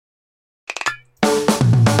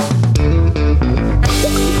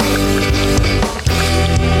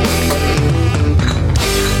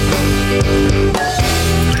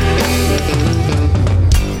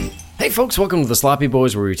folks, welcome to the Sloppy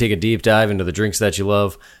Boys, where we take a deep dive into the drinks that you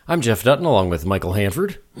love. I'm Jeff Dutton, along with Michael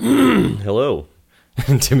Hanford. Hello.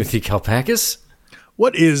 And Timothy Kalpakis.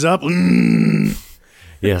 What is up?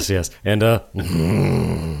 Yes. And,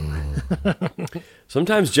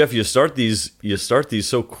 Sometimes, Jeff, you start these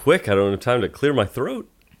so quick, I don't have time to clear my throat.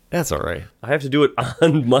 That's all right. I have to do it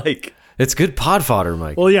on mic. It's good pod fodder,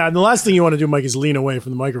 Mike. Well, yeah, and the last thing you want to do, Mike, is lean away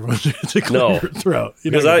from the microphone to clear your throat.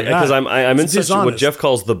 Because I'm in such what Jeff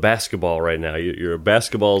calls the basketball right now. You're a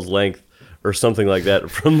basketball's length or something like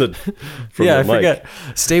that from the I mic. forget.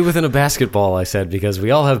 Stay within a basketball, I said, because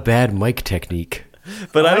we all have bad mic technique.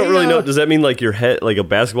 But I don't really know. Does that mean like your head, like a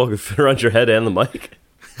basketball could fit around your head and the mic?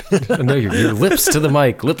 No, your lips to the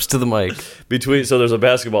mic, So there's a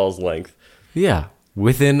basketball's length. Yeah,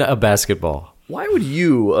 within a basketball. Why would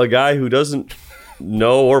you, a guy who doesn't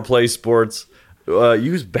know or play sports,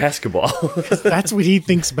 use basketball? That's what he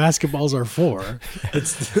thinks basketballs are for.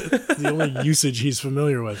 It's the only usage he's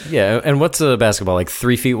familiar with. Yeah, and what's a basketball, like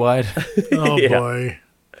 3 feet wide? Oh, yeah. Boy.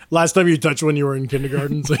 Last time you touched one, you were in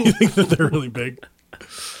kindergarten, so you think that they're really big.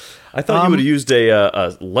 I thought you would have used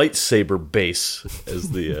a lightsaber base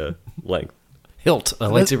as the length. Hilt, a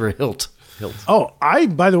lightsaber hilt. Oh,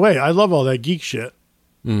 by the way, I love all that geek shit.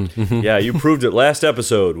 Mm-hmm. Yeah, you proved it last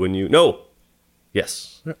episode when you... No.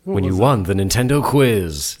 Yes. When you won the Nintendo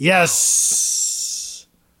quiz. Yes.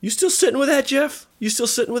 You still sitting with that, Jeff? You still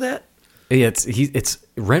sitting with that? Yeah, it's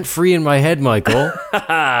rent-free in my head, Michael.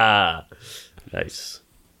 Nice.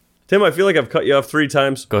 Tim, I feel like I've cut you off 3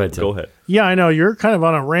 times. Go ahead, Tim. Go ahead. Yeah, I know. You're kind of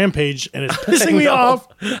on a rampage, and it's pissing me off.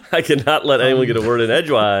 I cannot let anyone get a word in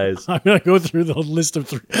edgewise. I'm going to go through the list of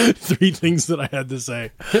three things that I had to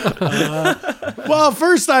say. Well,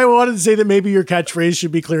 first, I wanted to say that maybe your catchphrase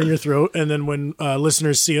should be clearing your throat, and then when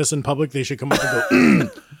listeners see us in public, they should come up and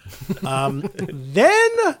go,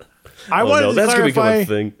 Then, I wanted to that's clarify, gonna become a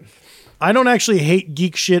thing. I don't actually hate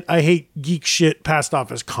geek shit. I hate geek shit passed off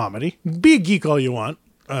as comedy. Be a geek all you want.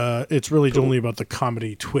 It's really only about the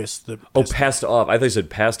comedy twist. Passed off. I thought you said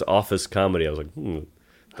past office comedy. I was like,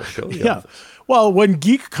 Yeah. Well, when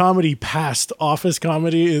geek comedy passed office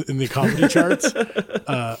comedy in the comedy charts,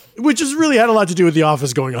 which has really had a lot to do with The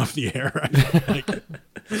Office going off the air. Right?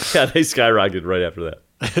 Yeah, they skyrocketed right after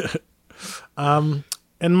that.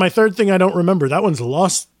 And my third thing I don't remember. That one's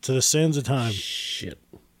lost to the sands of time. Shit.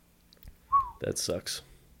 That sucks.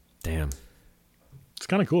 Damn. It's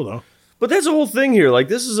kind of cool, though. But that's the whole thing here. Like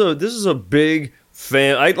this is a big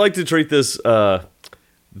fan. I'd like to treat this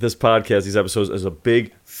this podcast, these episodes, as a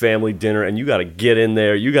big family dinner, and you got to get in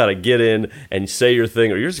there. You got to get in and say your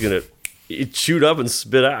thing, or you're just gonna shoot up and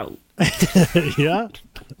spit out. Yeah,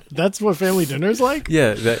 that's what family dinner's like.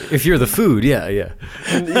 Yeah, if you're the food, yeah.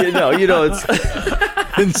 And, it's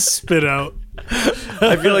and spit out.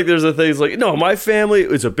 I feel like there's a thing. It's like, no, my family.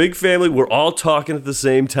 It's a big family. We're all talking at the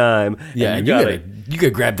same time. Yeah, and you gotta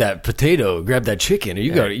grab that potato, grab that chicken, or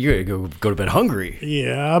you gotta go to bed hungry.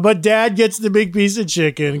 Yeah, but Dad gets the big piece of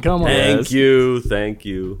chicken. Come on. Thank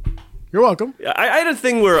you. You're welcome. I had a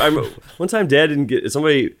thing where one time Dad didn't get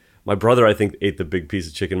somebody. My brother, I think, ate the big piece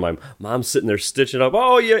of chicken. My mom's sitting there stitching up.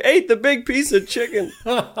 Oh, you ate the big piece of chicken.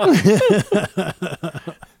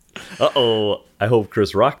 Uh-oh. I hope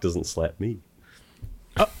Chris Rock doesn't slap me.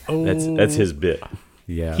 Uh-oh. That's his bit.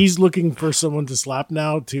 Yeah. He's looking for someone to slap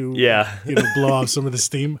now to blow off some of the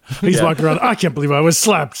steam. He's walking around, I can't believe I was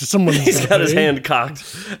slapped. He's got his hand cocked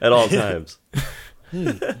at all times.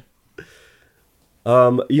 You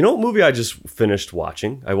know what movie I just finished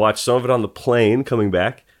watching? I watched some of it on the plane coming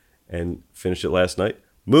back and finished it last night.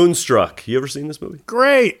 Moonstruck. You ever seen this movie?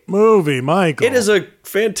 Great movie, Michael. It is a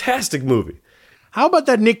fantastic movie. How about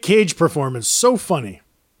that Nick Cage performance? So funny.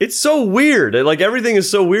 It's so weird. Like, everything is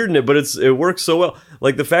so weird in it, but it works so well.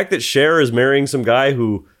 Like, the fact that Cher is marrying some guy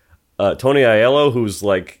who, Tony Aiello, who's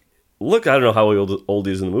like, I don't know how old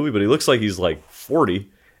he is in the movie, but he looks like he's like 40,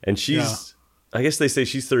 and she's, I guess they say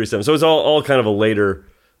she's 37. So it's all kind of a later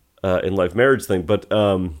in life marriage thing, but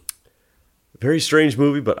very strange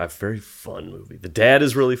movie, but a very fun movie. The dad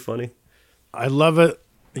is really funny. I love it.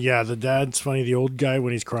 Yeah, the dad's funny. The old guy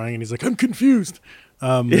when he's crying and he's like, I'm confused.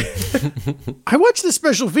 I watched the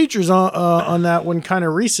special features on that one kind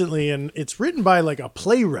of recently, and it's written by like a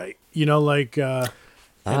playwright, that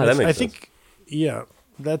makes sense. think,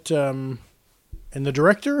 that, and the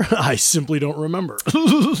director, I simply don't remember.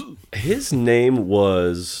 His name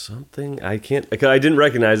was something, I didn't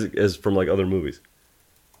recognize it as from like other movies.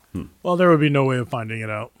 Well, there would be no way of finding it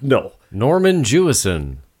out. No. Norman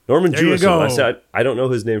Jewison. There you go. I said, I don't know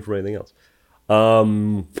his name from anything else.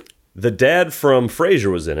 The dad from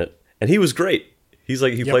Frasier was in it, and he was great. He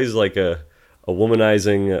plays like a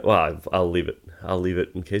womanizing. Well, I'll leave it. I'll leave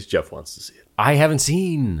it in case Jeff wants to see it. I haven't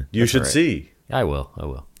seen. You should see. I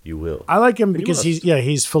will. You will. I like him because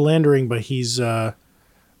he's philandering, but he's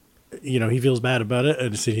he feels bad about it,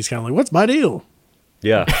 and he's kind of like, "What's my deal?"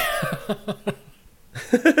 Yeah.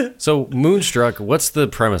 So Moonstruck, what's the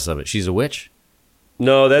premise of it? She's a witch?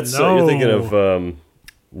 No, that's you're thinking of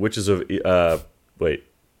Witches of Witches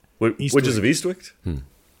of Eastwick.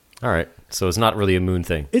 All right, so it's not really a moon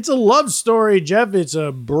thing. It's a love story, Jeff. It's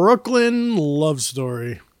a Brooklyn love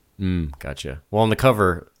story. Gotcha. Well, on the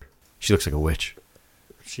cover, she looks like a witch.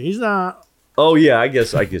 She's not. Oh yeah, I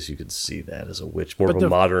guess you could see that as a witch, more of a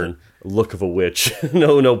modern look of a witch.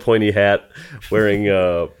 no pointy hat, wearing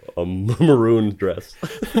a maroon dress,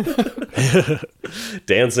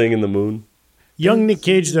 dancing in the moon. Young Nick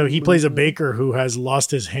Cage, though, he plays a baker who has lost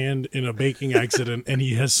his hand in a baking accident, and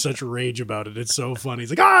he has such rage about it. It's so funny. He's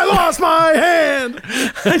like, I lost my hand!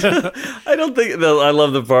 I don't think... I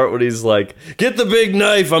love the part when he's like, get the big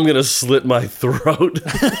knife, I'm going to slit my throat.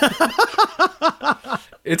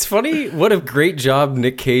 It's funny what a great job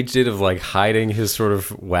Nick Cage did of like hiding his sort of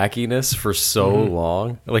wackiness for so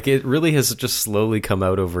long. Like it really has just slowly come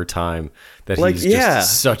out over time that he's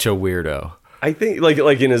just such a weirdo. I think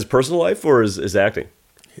like in his personal life or his acting?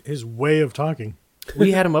 His way of talking.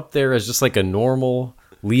 We had him up there as just like a normal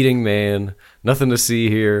leading man, nothing to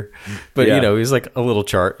see here. But he's like a little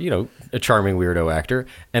a charming weirdo actor.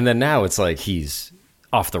 And then now it's like he's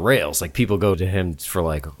off the rails. Like people go to him for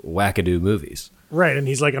like wackadoo movies. Right, and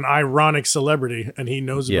he's like an ironic celebrity, and he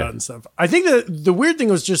knows about it and stuff. I think that the weird thing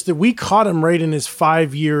was just that we caught him right in his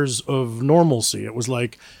 5 years of normalcy. It was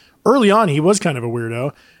like early on he was kind of a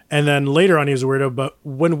weirdo, and then later on he was a weirdo. But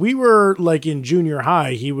when we were like in junior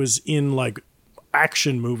high, he was in like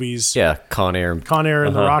action movies. Yeah, Con Air and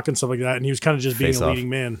The Rock and stuff like that, and he was kind of just being a leading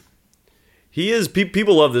man. He is.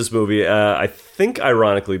 People love this movie. I think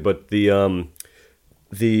ironically, but the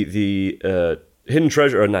Hidden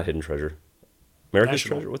Treasure, or not Hidden Treasure. America's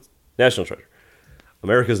Treasure? What's National Treasure?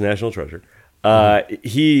 America's National Treasure.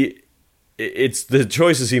 It's the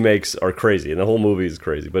choices he makes are crazy, and the whole movie is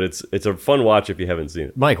crazy. But it's a fun watch if you haven't seen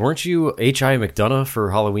it. Mike, weren't you H.I. McDonough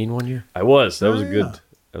for Halloween one year? I was. That was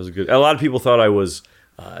a good. A lot of people thought I was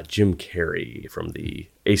Jim Carrey from the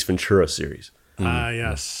Ace Ventura series.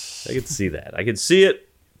 Yes, I could see that. I could see it,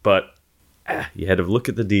 but you had to look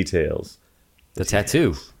at the details. The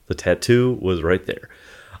tattoo. The tattoo was right there.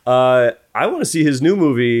 I want to see his new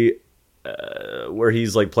movie where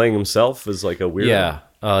he's like playing himself as like a weirdo. Yeah,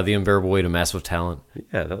 The Unbearable Weight of Massive Talent.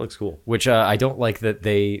 Yeah, that looks cool. Which I don't like that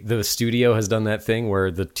the studio has done that thing where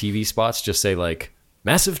the TV spots just say like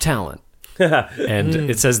Massive Talent, and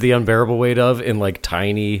it says The Unbearable Weight of in like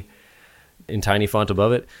tiny font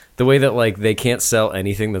above it. The way that like they can't sell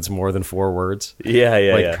anything that's more than 4 words.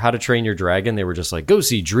 Yeah. How to Train Your Dragon. They were just like, go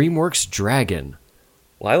see DreamWorks Dragon.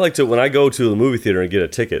 Well, I like to, when I go to the movie theater and get a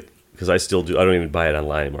ticket, because I still do, I don't even buy it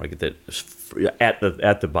online anymore. I get that at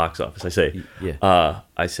the box office. I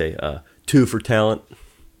say, 2 for talent.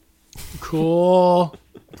 Cool.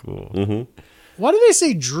 Mm-hmm. Why do they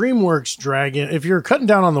say DreamWorks Dragon? If you're cutting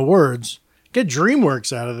down on the words, get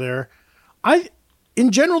DreamWorks out of there.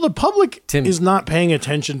 In general, the public is not paying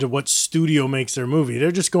attention to what studio makes their movie.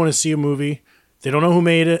 They're just going to see a movie. They don't know who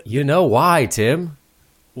made it. You know why, Tim?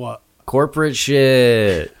 What? Corporate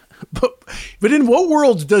shit. But in what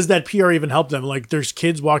world does that PR even help them? Like, there's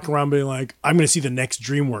kids walking around being like, I'm going to see the next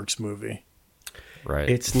DreamWorks movie. Right.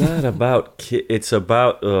 It's not about it's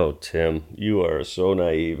about, oh, Tim, you are so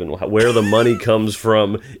naive and where the money comes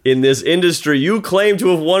from in this industry. You claim to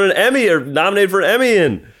have won an Emmy or nominated for an Emmy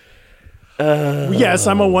in. Yes,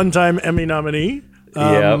 I'm a one-time Emmy nominee.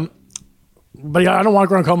 Yeah. But I don't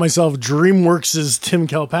walk around and call myself DreamWorks' Tim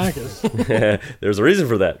Kalpakis. There's a reason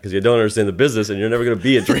for that, because you don't understand the business and you're never going to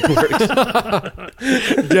be at DreamWorks.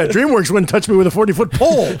 Yeah, DreamWorks wouldn't touch me with a 40-foot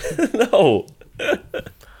pole. No.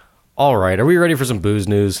 All right, are we ready for some booze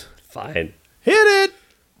news? Fine. Hit it.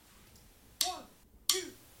 1, 2,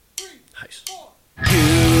 3, Nice. 4.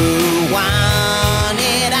 You want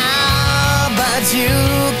it all, but you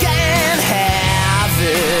can't have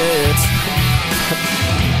it.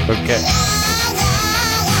 Okay.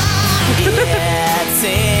 It's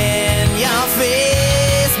in your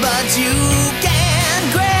face, but you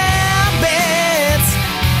can't grab it.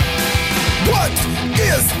 What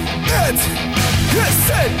is it?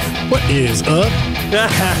 Listen. What is up?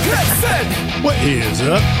 Listen. What is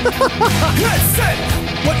up? Listen.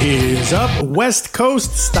 What is up? West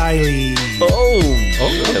Coast style. Oh,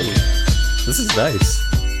 This is nice.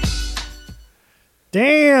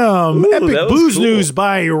 Damn. Ooh, Epic that was booze cool. news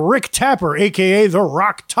by Rick Tapper, a.k.a. The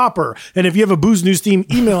Rock Topper. And if you have a booze news theme,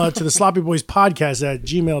 email it to the sloppyboyspodcast at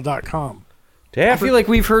gmail.com. I feel like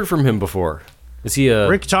we've heard from him before. Is he a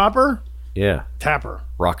Rick Topper? Yeah, Tapper.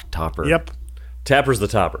 rock topper. Yep. Tapper's the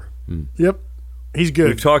topper. Yep. He's good.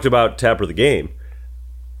 We've talked about Tapper the Game.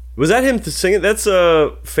 Was that him to sing it? That's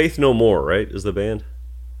Faith No More, right? Is the band?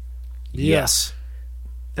 Yes.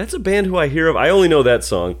 That's a band who I hear of. I only know that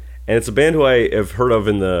song, and it's a band who I have heard of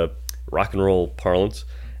in the rock and roll parlance.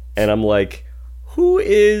 And I'm like, who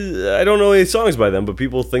is? I don't know any songs by them, but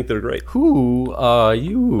people think they're great. Who are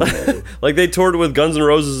you? Like they toured with Guns N'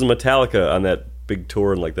 Roses and Metallica on that big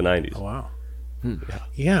tour in like the 90s. Oh, wow.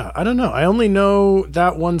 Yeah, I don't know. I only know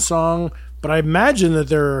that one song, but I imagine that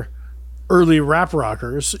they're early rap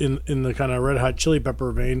rockers in the kind of Red Hot Chili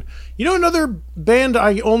Pepper vein. You know another band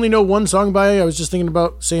I only know one song by? I was just thinking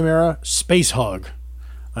about same era, Space Hog.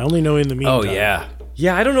 I only know In the Meantime. Oh yeah.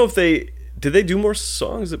 Yeah, I don't know if did they do more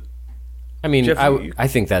songs. I mean, Jeff, I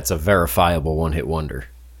think that's a verifiable one-hit wonder.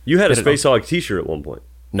 You had a Space Hog T-shirt at one point.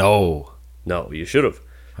 No. No, you should have.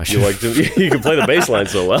 I You should. liked him. You could play the bass line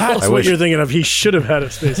so well. That's what you're thinking of. He should have had a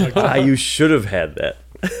Space Hog. You should have had that.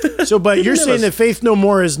 So, but you're saying that Faith No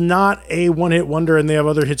More is not a one-hit wonder and they have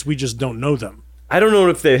other hits, we just don't know them. I don't know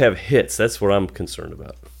if they have hits. That's what I'm concerned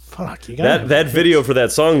about. Fuck, you got That video for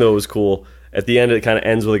that song though was cool. At the end, it kind of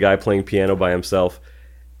ends with a guy playing piano by himself,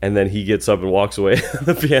 and then he gets up and walks away.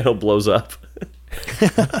 The piano blows up.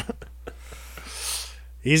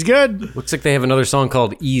 He's good. Looks like they have another song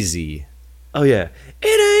called Easy. Oh yeah, it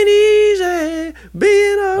ain't easy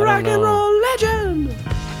being a rock and know. roll legend.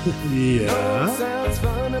 Yeah. Sounds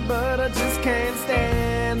funny, but I just can't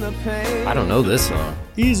stand the pain. I don't know this song.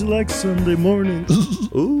 He's like Sunday morning.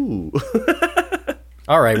 Ooh.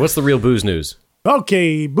 All right, what's the real booze news?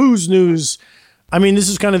 Okay, booze news. I mean, this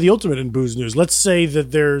is kind of the ultimate in booze news. Let's say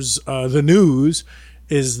that there's the news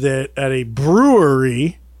is that at a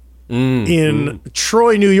brewery in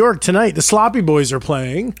Troy, New York tonight, the Sloppy Boys are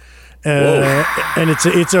playing. And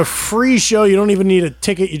it's a free show. You don't even need a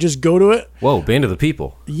ticket. You just go to it. Whoa, Band of the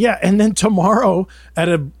People. Yeah, and then tomorrow at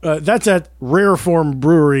that's at Rare Form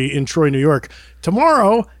Brewery in Troy, New York.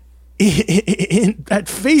 Tomorrow at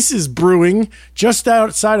Faces Brewing just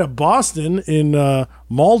outside of Boston in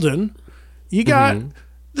Malden, you got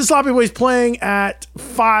the Sloppy Boys playing at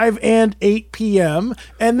 5 and 8 p.m.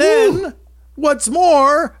 And then what's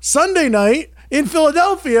more, Sunday night in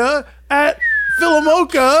Philadelphia at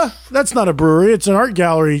Philomoka. That's not a brewery. It's an art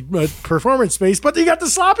gallery performance space. But you got the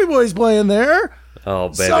Sloppy Boys playing there. Oh,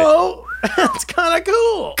 baby. So that's kind of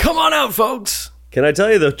cool. Come on out, folks. Can I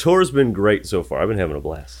tell you, the tour's been great so far. I've been having a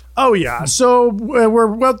blast. Oh, yeah. So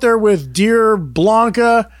we're out there with Deer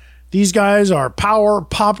Blanca. These guys are power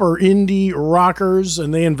popper indie rockers,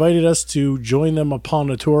 and they invited us to join them upon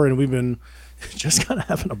the tour, and we've been just kind of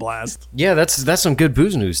having a blast. Yeah, that's some good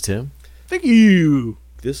booze news, Tim. Thank you.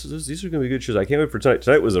 These are going to be good shows. I can't wait for tonight.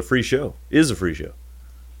 Tonight was a free show. Is a free show.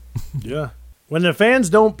 Yeah. When the fans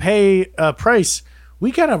don't pay a price,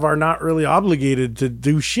 we kind of are not really obligated to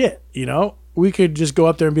do shit, you know? We could just go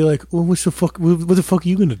up there and be like, well, what the fuck are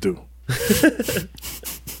you going to do?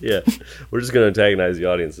 Yeah. We're just going to antagonize the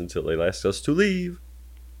audience until they ask us to leave.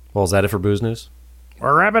 Well, is that it for booze news?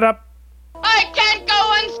 Or wrap it up. I can't go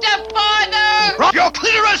one step farther! Rock your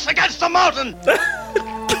clitoris against the mountain!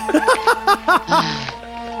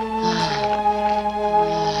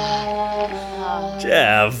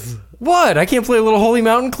 Jeff. What? I can't play a little Holy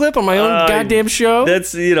Mountain clip on my own goddamn show?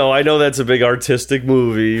 That's, I know that's a big artistic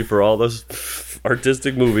movie for all those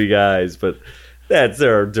artistic movie guys, but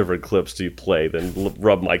there are different clips to play than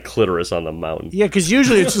rub my clitoris on the mountain. Yeah, because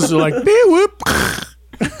usually it's just like, beep, whoop.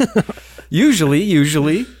 Usually.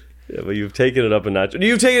 Yeah, but you've taken it up a notch.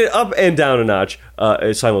 You've taken it up and down a notch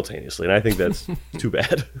simultaneously, and I think that's too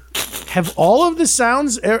bad. Have all of the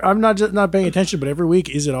sounds, I'm not paying attention, but every week,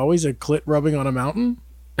 is it always a clit rubbing on a mountain?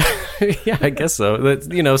 Yeah, I guess so.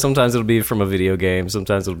 That, sometimes it'll be from a video game.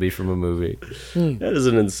 Sometimes it'll be from a movie. That is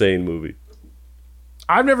an insane movie.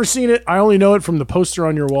 I've never seen it. I only know it from the poster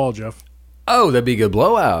on your wall, Jeff. Oh, that'd be a good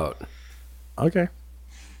blowout. Okay.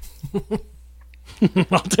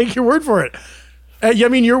 I'll take your word for it. I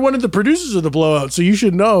mean, you're one of the producers of the blowout, so you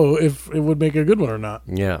should know if it would make a good one or not.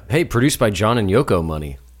 Yeah. Hey, produced by John and Yoko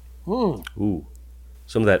money. Ooh.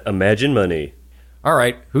 Some of that Imagine money. All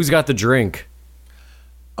right, who's got the drink?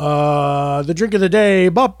 The drink of the day,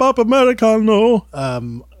 Bop Bop Americano.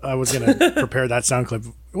 I was going to prepare that sound clip.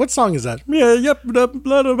 What song is that? Yeah, yep, the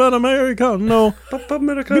blood of an Americano. Pop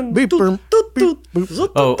American. Beep, boom, beep, boop.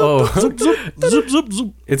 Zoop, zoop, zoop,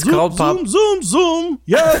 zoop. It's Zoom, called Pop. Zoom, zoom, zoom.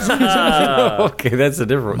 Yeah, zoom, zoom. Okay, that's a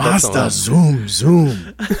different one. Master, zoom,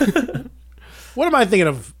 zoom. What am I thinking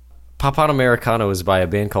of? Pop Out Americano is by a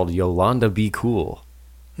band called Yolanda Be Cool.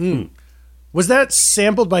 Was that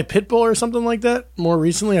sampled by Pitbull or something like that more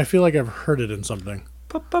recently? I feel like I've heard it in something.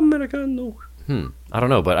 Papa Americano. I don't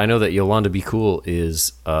know, but I know that Yolanda Be Cool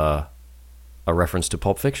is a reference to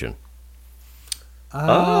Pulp Fiction.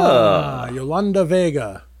 Yolanda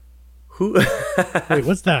Vega. Who? Wait,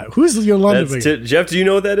 what's that? Who's Yolanda Vega? Jeff, do you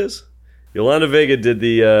know what that is? Yolanda Vega did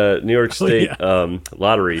the New York State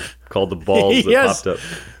lottery called the balls that Yes. popped up.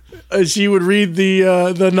 She would read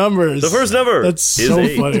the numbers. The first number. That's is so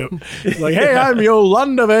 8. funny. Like, hey, I'm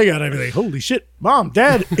Yolanda Vega. And I'd be like, holy shit, Mom,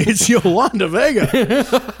 Dad, it's Yolanda Vega.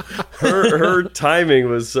 Her timing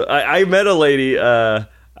was. I met a lady out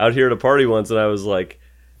here at a party once, and I was like,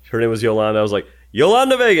 her name was Yolanda. I was like,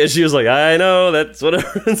 Yolanda Vega. She was like, I know, that's what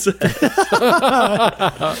everyone said.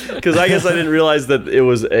 Because I guess I didn't realize that it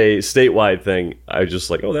was a statewide thing. I was just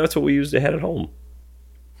like, oh, that's what we used to have at home.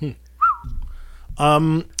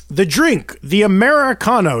 The drink, the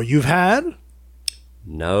Americano, you've had?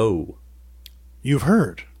 No. You've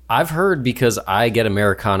heard? I've heard because I get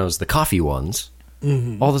Americanos, the coffee ones,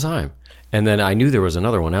 all the time. And then I knew there was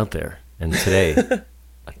another one out there. And today,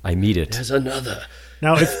 I meet it. There's another.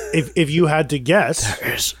 Now, if you had to guess,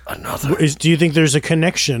 There's another. do you think there's a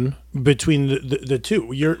connection between the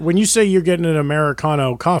two? When you say you're getting an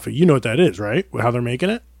Americano coffee, you know what that is, right? How they're making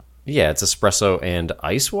it? Yeah, it's espresso and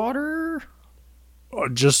ice water. Or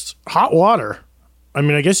just hot water. I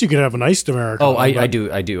mean, I guess you could have an iced Americano. Oh, I do.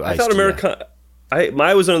 I thought Americano.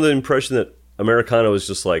 I was under the impression that Americano was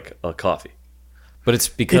just like a coffee. But it's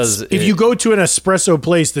because if you go to an espresso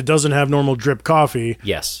place that doesn't have normal drip coffee,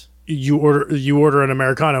 yes, you order an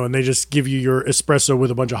Americano and they just give you your espresso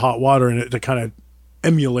with a bunch of hot water in it to kind of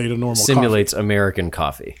emulate a normal simulates American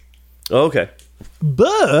coffee. Oh, okay.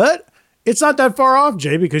 But it's not that far off,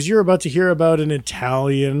 Jay, because you're about to hear about an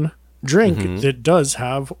Italian drink that does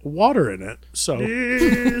have water in it. So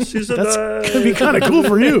that's going to be kind of cool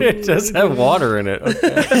for you. It does have water in it.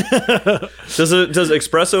 Okay. Does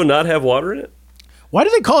espresso not have water in it? Why do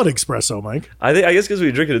they call it espresso, Mike? I guess because when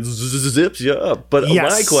you drink it, it zips you up. But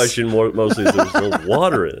my question mostly is there's no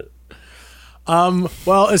water in it.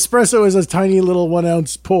 Well, espresso is a tiny little 1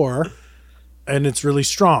 ounce pour, and it's really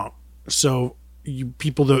strong. So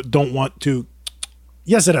people that don't want to.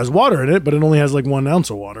 Yes, it has water in it, but it only has like 1 ounce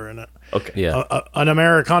of water in it. Okay. Yeah. An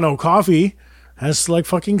Americano coffee has like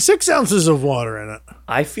fucking 6 ounces of water in it.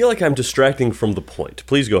 I feel like I'm distracting from the point.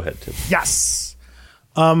 Please go ahead, Tim. Yes.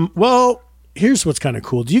 Well, here's what's kind of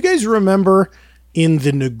cool. Do you guys remember in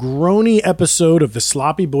the Negroni episode of the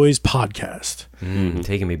Sloppy Boys podcast,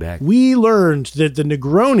 Taking me back. we learned that the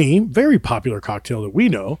Negroni, very popular cocktail that we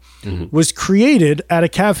know, was created at a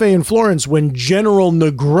cafe in Florence when General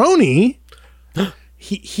Negroni...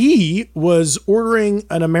 He was ordering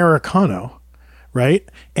an Americano, right?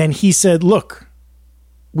 And he said, look,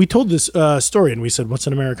 we told this story and we said, what's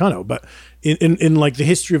an Americano? But in like the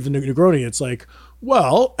history of the Negroni, it's like,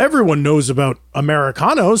 well, everyone knows about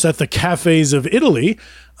Americanos at the cafes of Italy.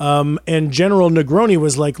 And General Negroni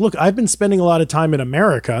was like, look, I've been spending a lot of time in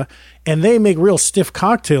America and they make real stiff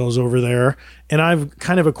cocktails over there. And I've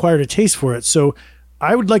kind of acquired a taste for it. So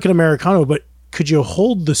I would like an Americano, but could you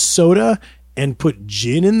hold the soda and put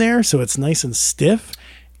gin in there so it's nice and stiff?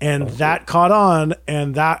 And that caught on,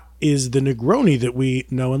 and that is the Negroni that we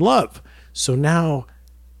know and love. So now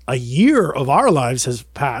a year of our lives has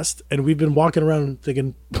passed, and we've been walking around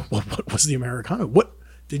thinking, well, what was the Americano? What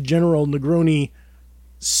did General Negroni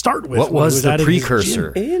start with? What when he was the adding his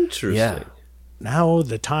precursor? gin? Interesting. Yeah. Now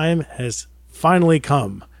the time has finally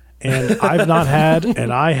come. And I've not had,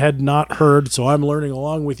 and I had not heard, so I'm learning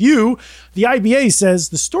along with you. The IBA says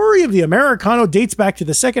the story of the Americano dates back to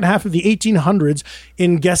the second half of the 1800s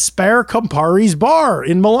in Gaspare Campari's bar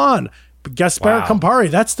in Milan. Gaspare Wow.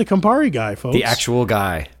 Campari, that's the Campari guy, folks. The actual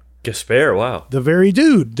guy. Gaspare, wow. The very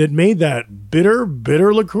dude that made that bitter,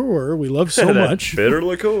 bitter liqueur we love so That much. bitter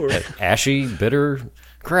liqueur. Ashy, bitter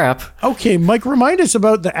crap. Okay, Mike, remind us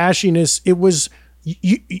about the ashiness. It was,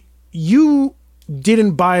 you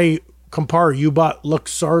didn't buy Campari, you bought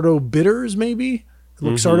Luxardo bitters, maybe?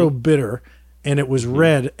 Luxardo bitter, and it was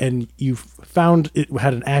red, and you found it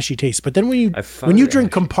had an ashy taste. But then when you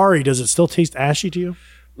drink Campari, does it still taste ashy to you?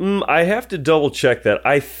 I have to double check that.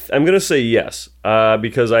 I'm going to say yes,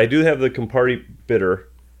 because I do have the Campari bitter,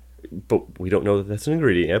 but we don't know that that's an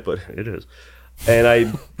ingredient yet, but it is. And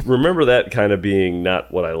I remember that kind of being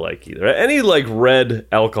not what I like either. Any like red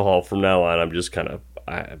alcohol from now on, I'm just kind of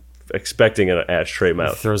expecting an ashtray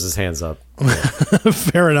mouth. Throws his hands up.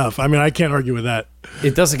 Fair enough. I mean, I can't argue with that.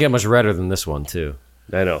 It doesn't get much redder than this one, too.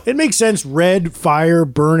 I know. It makes sense. Red, fire,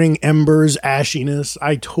 burning embers, ashiness.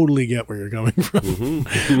 I totally get where you're coming from.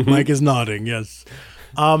 Mike is nodding, yes.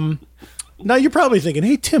 Now you're probably thinking,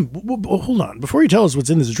 hey, Tim, hold on. Before you tell us what's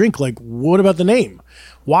in this drink, like, what about the name?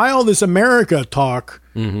 Why all this America talk?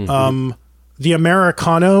 The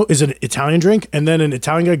Americano is an Italian drink, and then an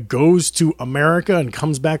Italian guy goes to America and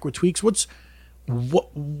comes back with tweaks.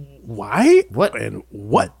 Why? What? And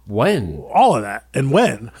what? When? All of that. And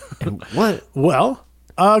when? And what? Well,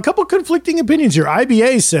 a couple conflicting opinions here.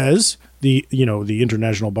 IBA says, the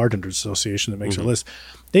International Bartenders Association that makes our list,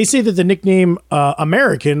 they say that the nickname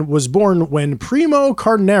American was born when Primo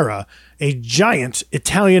Carnera, a giant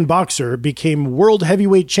Italian boxer, became world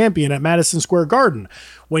heavyweight champion at Madison Square Garden.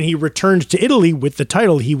 When he returned to Italy with the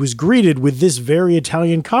title, he was greeted with this very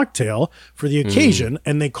Italian cocktail for the occasion,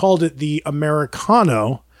 and they called it the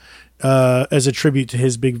Americano as a tribute to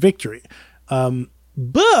his big victory.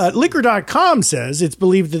 But Liquor.com says it's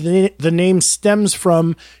believed that the name stems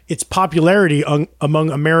from its popularity among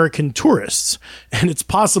American tourists. And it's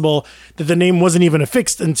possible that the name wasn't even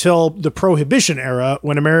affixed until the Prohibition era,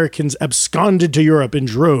 when Americans absconded to Europe in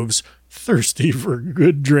droves, thirsty for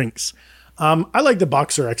good drinks. I like the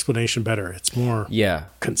boxer explanation better. It's more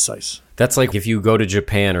concise. That's like if you go to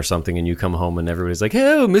Japan or something and you come home and everybody's like,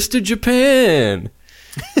 "Oh, Mr. Japan."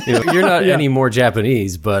 You're not any more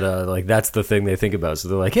Japanese, but like that's the thing they think about. So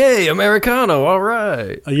they're like, "Hey, Americano, all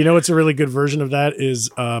right." What's a really good version of that is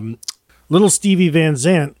little Stevie Van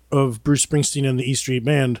Zandt of Bruce Springsteen and the E Street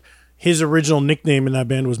Band. His original nickname in that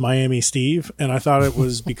band was Miami Steve, and I thought it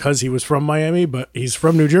was because he was from Miami, but he's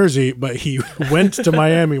from New Jersey, but he went to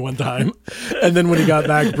Miami one time, and then when he got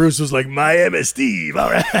back, Bruce was like, Miami Steve, all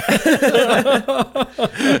right.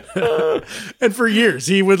 And for years,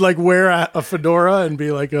 he would like wear a fedora and be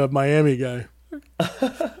like a Miami guy.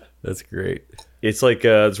 That's great. It's like,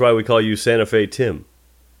 that's why we call you Santa Fe Tim.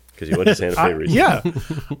 Because you went to Santa Fe recently. Yeah,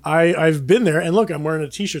 I've been there, and look, I'm wearing a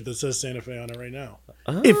T-shirt that says Santa Fe on it right now,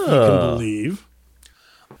 if you can believe.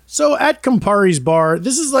 So at Campari's bar,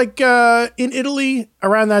 this is like in Italy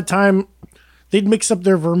around that time, they'd mix up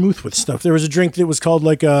their vermouth with stuff. There was a drink that was called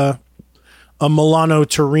like a Milano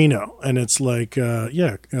Torino, and it's like a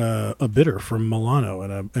bitter from Milano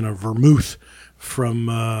and a vermouth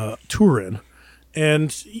from Turin.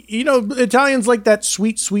 And Italians like that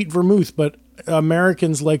sweet vermouth, but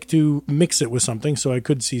Americans like to mix it with something, so I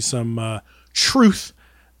could see some truth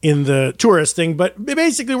in the tourist thing. But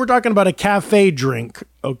basically, we're talking about a cafe drink,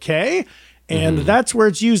 okay? And that's where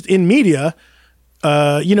it's used in media.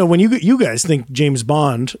 When you guys think James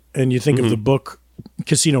Bond and you think of the book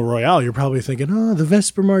Casino Royale, you're probably thinking, the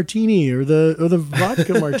Vesper Martini or the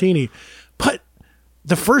vodka Martini. But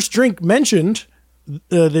the first drink mentioned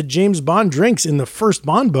that James Bond drinks in the first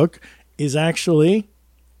Bond book is actually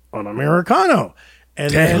an Americano.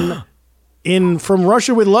 And then in From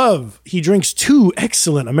Russia with Love, he drinks 2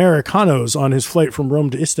 excellent Americanos on his flight from Rome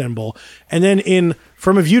to Istanbul. And then in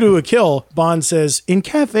From a View to a Kill, Bond says, in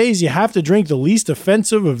cafes, you have to drink the least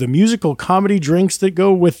offensive of the musical comedy drinks that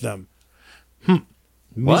go with them.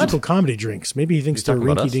 Musical comedy drinks. Maybe he thinks they're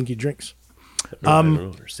rinky-dinky drinks. I don't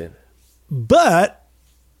understand that. But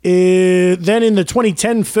then in the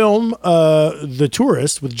 2010 film, The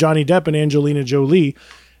Tourist, with Johnny Depp and Angelina Jolie,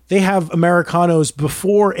 they have Americanos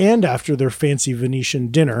before and after their fancy Venetian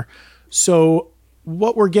dinner. So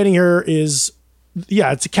what we're getting here is,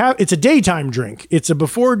 it's a daytime drink. It's a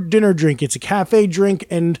before dinner drink. It's a cafe drink.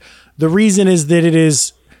 And the reason is that it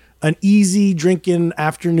is an easy drinking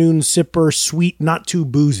afternoon sipper, sweet, not too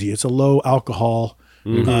boozy. It's a low alcohol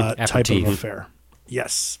type of affair.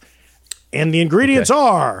 Yes. And the ingredients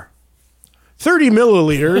are 30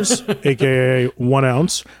 milliliters, aka 1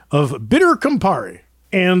 ounce, of bitter Campari,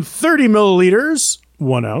 and 30 milliliters,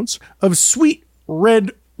 1 ounce, of sweet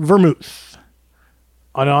red vermouth.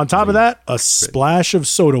 And on top of that, a splash of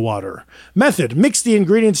soda water. Method: mix the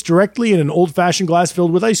ingredients directly in an old-fashioned glass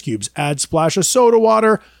filled with ice cubes. Add splash of soda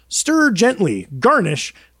water. Stir gently.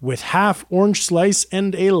 Garnish with half orange slice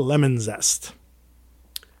and a lemon zest.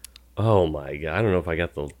 Oh my God. I don't know if I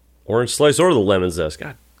got the orange slice or the lemon zest.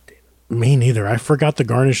 God damn it. Me neither. I forgot the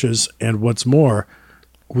garnishes. And what's more,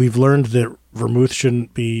 we've learned that vermouth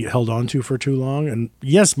shouldn't be held on to for too long. And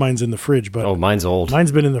yes, mine's in the fridge, but mine's old.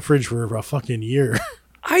 Mine's been in the fridge for a fucking year.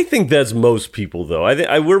 I think that's most people, though.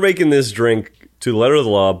 We're making this drink to the letter of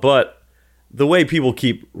the law, but the way people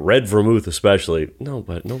keep red vermouth, especially,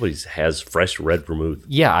 but nobody has fresh red vermouth.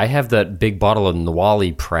 Yeah, I have that big bottle of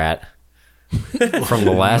Nwali Pratt from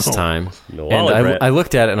the last time. And I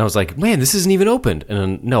looked at it and I was like, man, this isn't even opened. And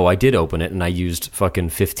then, no, I did open it and I used fucking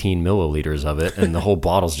 15 milliliters of it, and the whole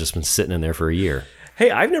bottle's just been sitting in there for a year.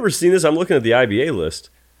 Hey, I've never seen this. I'm looking at the IBA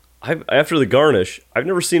list. After the garnish, I've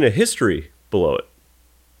never seen a history below it.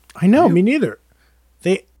 I know, me neither.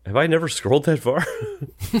 Have I never scrolled that far?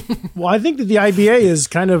 Well, I think that the IBA is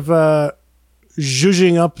kind of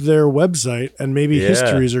zhuzhing up their website, and maybe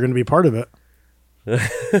histories are going to be part of it.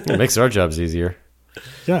 It makes our jobs easier.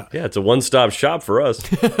 Yeah. Yeah, it's a one-stop shop for us.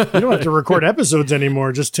 You don't have to record episodes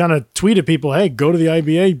anymore. Just kind of tweet at people, hey, go to the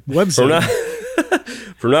IBA website.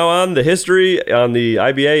 From now on, the history on the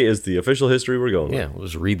IBA is the official history we're going with. Yeah, we'll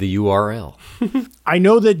just read the URL. I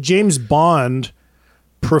know that James Bond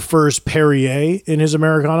prefers Perrier in his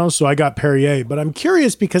Americano, so I got Perrier. But I'm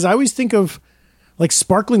curious because I always think of like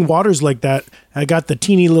sparkling waters like that. I got the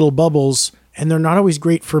teeny little bubbles, and they're not always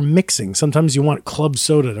great for mixing. Sometimes you want club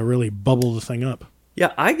soda to really bubble the thing up.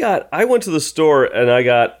 Yeah, I went to the store and I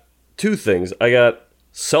got two things. I got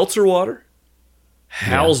seltzer water,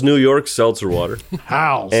 Hal's New York seltzer water,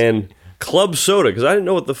 Howls. and club soda because I didn't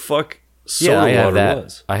know what the fuck soda I have water that.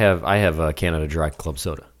 was. I have Canada Dry Club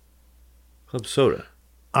Soda. Club soda.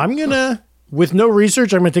 I'm going to, with no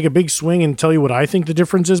research, I'm going to take a big swing and tell you what I think the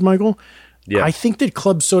difference is, Michael. Yeah. I think that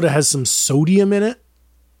club soda has some sodium in it.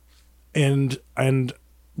 And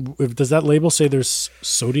does that label say there's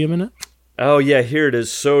sodium in it? Oh yeah, here it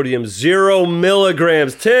is. Sodium 0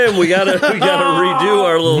 milligrams. Tim, we gotta redo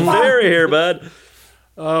our little theory here, bud.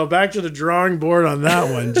 Oh, back to the drawing board on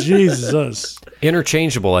that one. Jesus.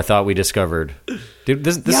 Interchangeable, I thought we discovered. Dude,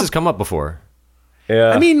 this has come up before. Yeah.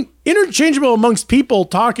 I mean, interchangeable amongst people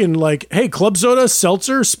talking like, hey, club soda,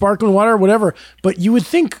 seltzer, sparkling water, whatever. But you would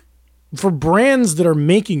think for brands that are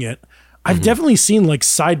making it, I've definitely seen like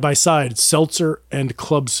side by side seltzer and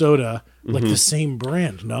club soda, like the same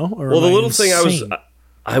brand, no? Or well, the am I little thing insane?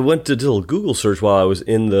 I went to do a little Google search while I was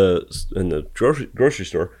in the grocery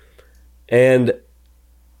store, and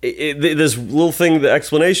this little thing, the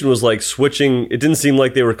explanation was like switching. It didn't seem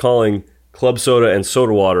like they were calling club soda and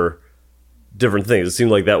soda water different things. It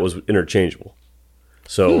seemed like that was interchangeable.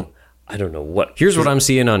 So I don't know what. Here's what I'm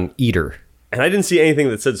seeing on Eater. And I didn't see anything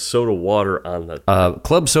that said soda water on the.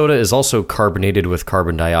 Club soda is also carbonated with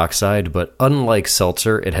carbon dioxide, but unlike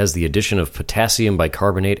seltzer, it has the addition of potassium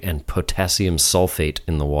bicarbonate and potassium sulfate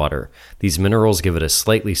in the water. These minerals give it a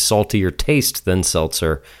slightly saltier taste than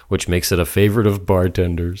seltzer, which makes it a favorite of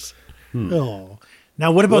bartenders. Oh.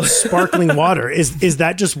 Now, what about sparkling water? Is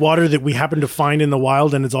that just water that we happen to find in the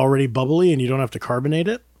wild and it's already bubbly and you don't have to carbonate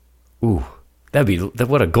it? Ooh,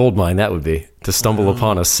 what a gold mine that would be, to stumble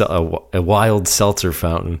upon a wild seltzer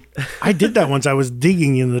fountain. I did that once. I was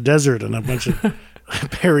digging in the desert and a bunch of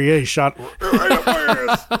Perrier shot right up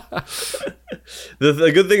my ass.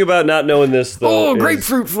 The good thing about not knowing this, though, Oh,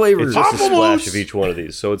 grapefruit flavors. it's just a splash Almost. of each one of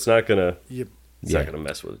these, so it's not gonna not gonna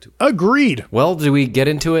mess with it too. Agreed. Well, do we get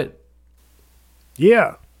into it?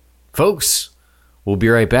 Yeah. Folks, we'll be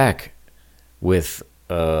right back with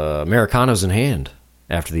Americanos in hand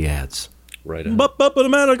after the ads. Right on. But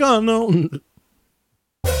Americano.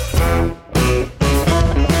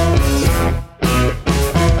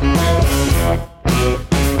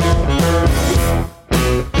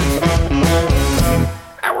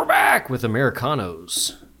 And we're back with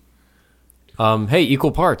Americanos. Hey,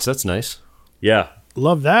 equal parts. That's nice. Yeah,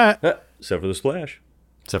 Love that. except for the splash.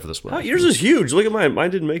 Except for the splash. Oh, yours is huge. Look at mine.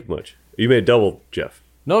 Mine didn't make much. You made double, Jeff.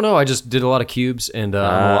 No, I just did a lot of cubes, and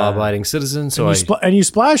I'm a law-abiding citizen, so And you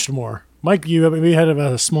splashed more. Mike, you maybe had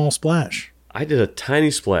a small splash. I did a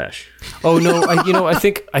tiny splash. Oh no, I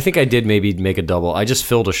think I did maybe make a double. I just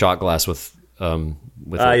filled a shot glass with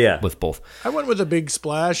both. I went with a big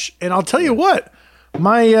splash, and I'll tell you what,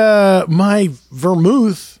 my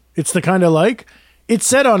vermouth, it's the kind I like. It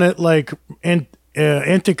said on it like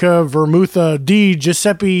Antica Vermutha di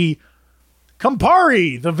Giuseppe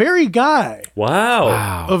Campari, the very guy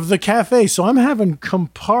Wow. of the cafe. So I'm having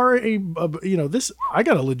Campari. This I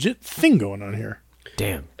got a legit thing going on here.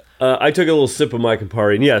 Damn. I took a little sip of my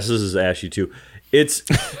Campari, and yes, this is ashy too. It's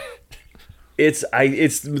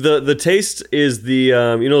the taste is the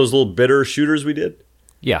those little bitter shooters we did.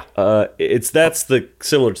 Yeah. That's the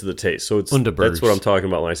similar to the taste. So it's Underbergs. that's what I'm talking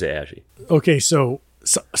about when I say ashy. Okay, so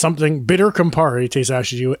something bitter Campari tastes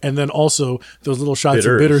ashy to you, and then also those little shots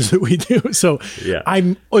Bitters. of bitters that we do. So Yeah.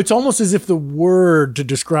 it's almost as if the word to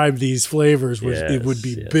describe these flavors was it Yes, would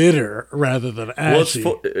be yes. bitter rather than Well, it's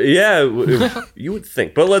ashy. you would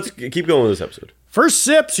think, but let's keep going with this episode. First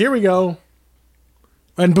sips, here we go.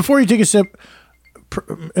 And before you take a sip,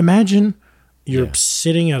 imagine you're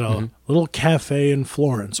sitting at a little cafe in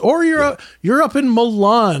Florence, or you're up in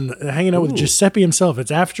Milan hanging out with Giuseppe himself.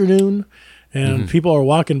 It's afternoon, and people are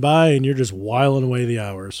walking by, and you're just whiling away the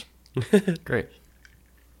hours. Great.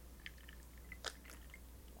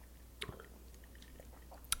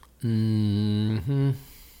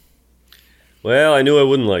 Well, I knew I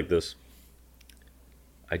wouldn't like this.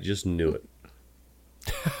 I just knew it.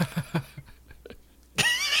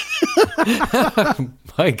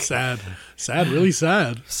 Mike, Sad, really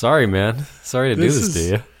sad. sorry, man. Sorry to do This this to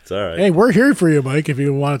is- you. It's all right. Hey, we're here for you, Mike. If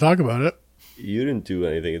you want to talk about it. You didn't do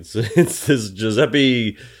anything. It's this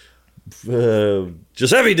Giuseppe.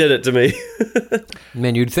 Giuseppe did it to me.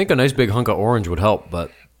 Man, you'd think a nice big hunk of orange would help,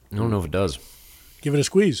 but I don't know if it does. Give it a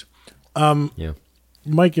squeeze. Yeah.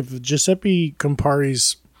 Mike, if Giuseppe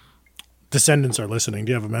Campari's descendants are listening,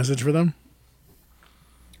 do you have a message for them?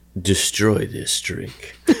 Destroy this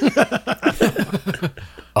drink.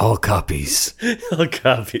 All copies. All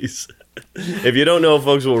copies. If you don't know,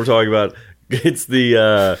 folks, what we're talking about, it's the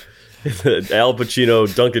Al Pacino,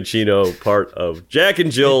 Dunkachino part of Jack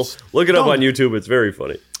and Jill. Look it up on YouTube. It's very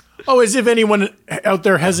funny. Oh, as if anyone out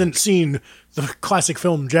there hasn't seen the classic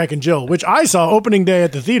film Jack and Jill, which I saw opening day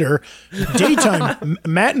at the theater, daytime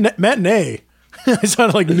matinee. I saw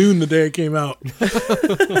it like noon the day it came out.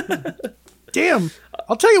 Damn.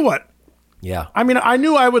 I'll tell you what. Yeah. I mean, I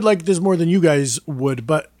knew I would like this more than you guys would,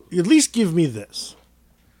 but at least give me this.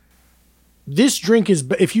 This drink is,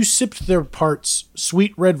 if you sipped their parts,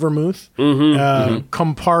 sweet red vermouth,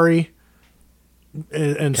 Campari,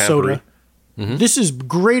 and soda, this is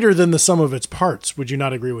greater than the sum of its parts. Would you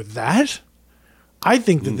not agree with that? I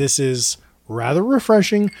think that this is rather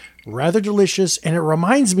refreshing, rather delicious, and it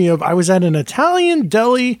reminds me of, I was at an Italian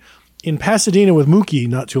deli in Pasadena with Mookie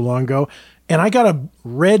not too long ago, and I got a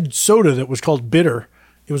red soda that was called Bitter.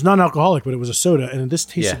 It was non-alcoholic, but it was a soda, and this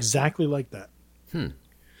tastes exactly like that.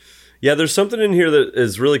 Yeah, there's something in here that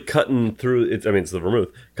is really cutting through. It's the vermouth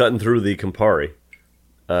cutting through the Campari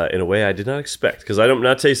in a way I did not expect, because I'm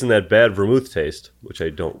not tasting that bad vermouth taste, which I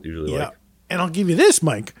don't usually like. And I'll give you this,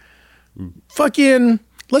 Mike. Fucking,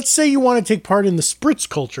 let's say you want to take part in the spritz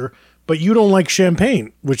culture, but you don't like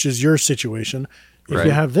champagne, which is your situation. If Right.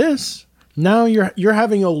 you have this, now you're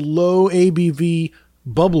having a low ABV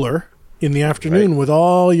bubbler in the afternoon with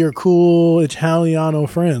all your cool Italiano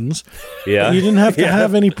friends. Yeah, You didn't have to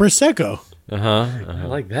have any Prosecco. I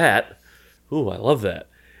like that. Ooh, I love that.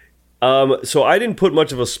 So I didn't put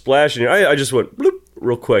much of a splash in here. I just went bloop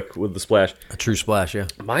real quick with the splash. A true splash, yeah.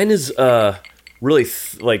 Mine is really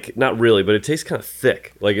like, not really, but it tastes kind of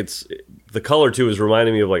thick. Like the color too is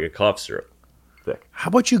reminding me of like a cough syrup. Thick. How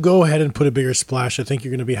about you go ahead and put a bigger splash? I think you're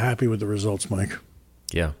going to be happy with the results, Mike.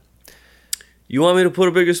 Yeah. You want me to put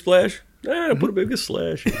a bigger splash? Put a bigger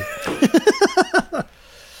splash. Hey,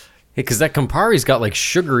 because that Campari's got like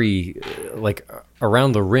sugary, like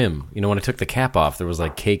around the rim. You know, when I took the cap off, there was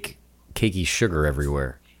like cakey sugar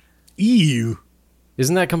everywhere. Ew.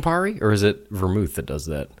 Isn't that Campari, or is it vermouth that does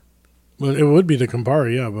that? Well, it would be the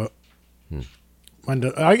Campari, yeah, but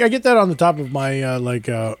mine I get that on the top of my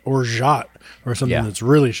orgeat or something that's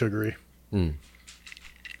really sugary.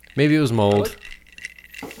 Maybe it was mold.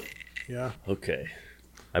 Yeah. Okay.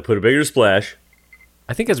 I put a bigger splash.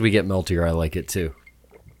 I think as we get meltier, I like it too.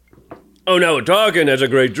 Oh, now we're talking. That's a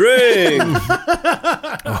great drink.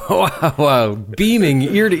 Wow, beaming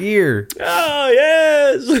ear to ear. Oh,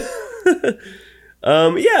 yes.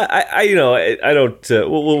 I don't.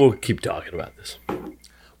 We'll keep talking about this.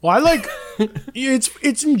 Well, I like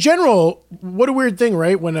it's in general. What a weird thing,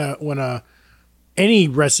 right? When any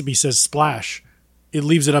recipe says splash, it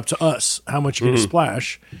leaves it up to us how much you're going to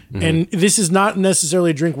splash. And this is not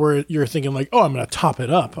necessarily a drink where you're thinking like, oh, I'm going to top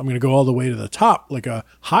it up. I'm going to go all the way to the top like a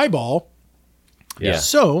highball. Yeah.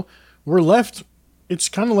 So we're left. It's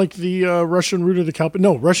kind of like the Russian root or the Calpi.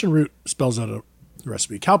 No, Russian root spells out a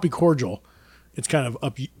recipe. Calpi cordial. It's kind of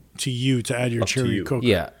up to you to add your cherry coke.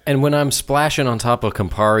 Yeah, and when I'm splashing on top of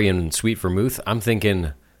Campari and sweet vermouth, I'm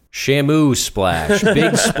thinking Shamu splash,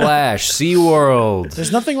 big splash, SeaWorld.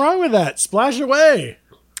 There's nothing wrong with that. Splash away.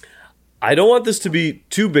 I don't want this to be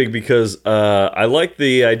too big because I like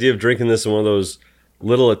the idea of drinking this in one of those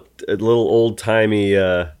little old timey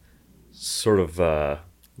sort of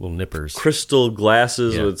Little nippers. crystal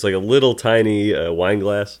glasses. Yeah. It's like a little tiny wine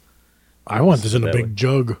glass. I want this in a That big way.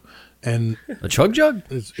 jug, and A chug jug?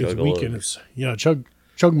 it's Chug a weekend. little. It's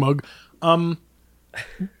chug mug.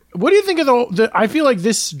 What do you think of the? I feel like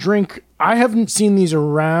this drink. I haven't seen these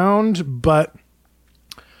around, but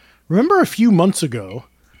remember a few months ago,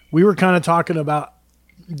 we were kind of talking about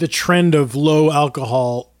the trend of low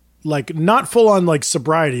alcohol, like not full on like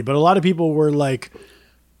sobriety, but a lot of people were like,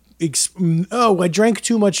 "Oh, I drank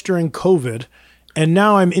too much during COVID, and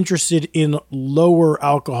now I'm interested in lower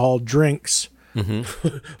alcohol drinks."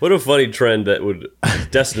 What a funny trend that would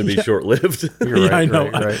destined to be short lived. Yeah, I know.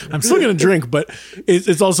 right. I'm still going to drink, but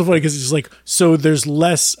it's also funny because it's just like, so there's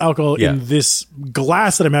less alcohol Yeah. in this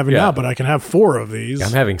glass that I'm having Yeah. now, but I can have 4 of these.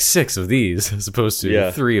 I'm having 6 of these as opposed to Yeah.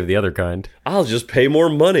 3 of the other kind. I'll just pay more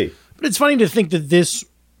money. But it's funny to think that this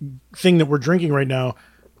thing that we're drinking right now,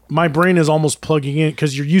 my brain is almost plugging in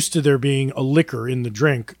because you're used to there being a liquor in the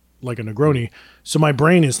drink, like a Negroni. So my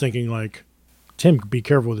brain is thinking like, Tim, be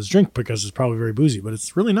careful with his drink because it's probably very boozy, but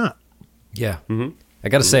it's really not. Yeah. I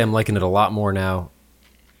got to say, I'm liking it a lot more now.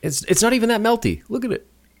 It's not even that melty. Look at it.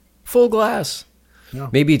 Full glass. Yeah.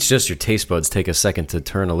 Maybe it's just your taste buds take a second to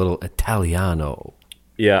turn a little Italiano.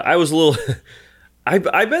 Yeah, I was a little. I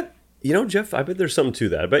bet Jeff. I bet there's something to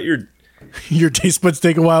that. I bet Your taste buds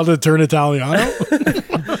take a while to turn Italiano.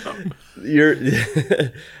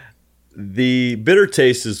 the bitter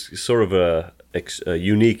taste is sort of a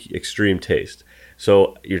unique, extreme taste.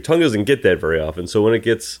 So your tongue doesn't get that very often. So when it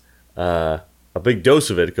gets a big dose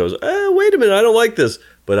of it, it goes, wait a minute, I don't like this,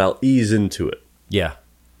 but I'll ease into it. Yeah.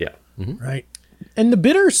 Yeah. Right. And the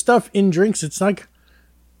bitter stuff in drinks, it's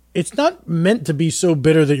not meant to be so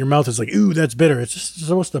bitter that your mouth is like, ooh, that's bitter. It's just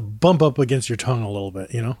supposed to bump up against your tongue a little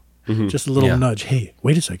bit, Just a little nudge. Hey,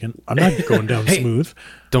 wait a second. I'm not going down smooth.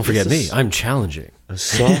 Don't forget me. I'm challenging. A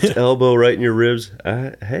soft elbow right in your ribs.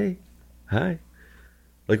 Hey, hi.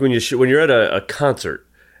 Like when you're at a concert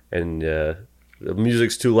and the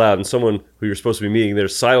music's too loud and someone who you're supposed to be meeting there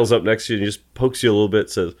sidles up next to you and just pokes you a little bit,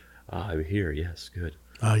 says, I'm here. Yes, good.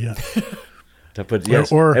 Yeah. But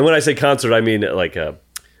yes, and when I say concert, I mean like a,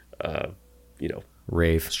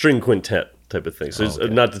 Rave. string quintet type of thing. So it's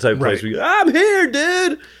not the type of place where you go, I'm here,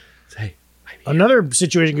 dude. It's, hey, I'm here. Another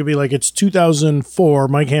situation could be like it's 2004.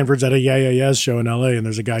 Mike Hanford's at a Yeah Yeah Yeahs show in L.A. and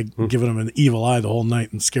there's a guy giving him an evil eye the whole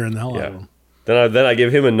night and scaring the hell out of him. Then I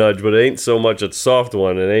give him a nudge, but it ain't so much a soft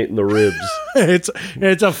one. It ain't in the ribs. It's a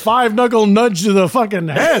 5-knuckle nudge to the fucking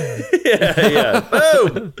head. yeah.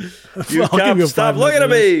 Boom. You I'll give you a stop 5 looking at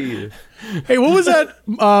knuckles. me. Hey, what was that,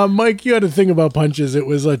 Mike? You had a thing about punches. It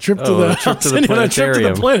was a trip to the trip to the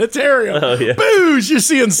planetarium. Oh, yeah. Boosh, you're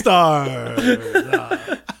seeing stars.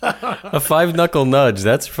 A 5-knuckle nudge.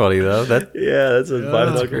 That's funny, though. Yeah, that's a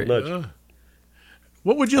 5-knuckle great. nudge. Yeah.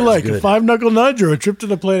 What would you like, a 5-knuckle nudge or a trip to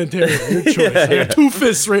the planetarium? Your choice. I got 2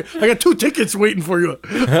 fists. I got 2 tickets waiting for you.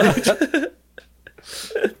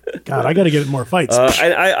 God, I got to get more fights.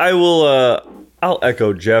 I will. I'll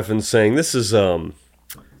echo Jeff in saying this is.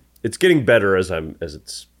 It's getting better as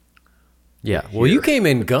it's. Yeah. Well, you came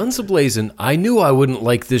in guns a-blazing. I knew I wouldn't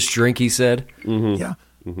like this drink, he said. Yeah.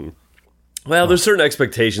 Well, there's certain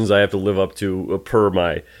expectations I have to live up to per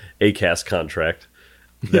my ACAST contract.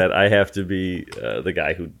 That I have to be the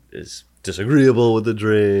guy who is disagreeable with the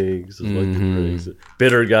drinks, doesn't like the drinks.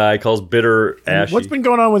 Bitter guy, calls bitter ashy. What's been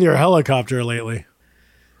going on with your helicopter lately?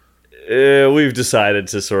 We've decided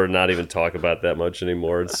to sort of not even talk about that much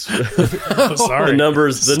anymore. It's Sorry.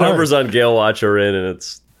 the numbers on Gale Watch are in, and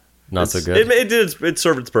it's Not so good. It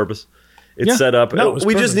served its purpose. It's Yeah. set up. No, it was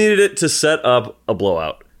we just perfect. needed it to set up a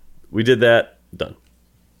blowout. We did that. Done.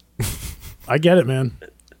 I get it, man.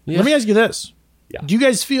 Let me ask you this. Yeah. Do you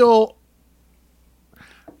guys feel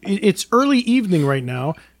it's early evening right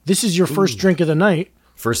now? This is your first drink of the night.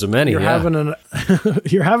 First of many, You're yeah. having an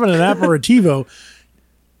aperitivo.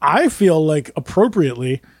 I feel like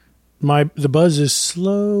appropriately the buzz is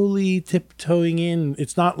slowly tiptoeing in.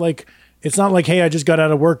 It's not like hey, I just got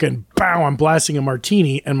out of work and bow, I'm blasting a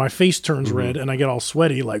martini and my face turns red and I get all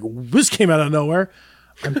sweaty like this came out of nowhere.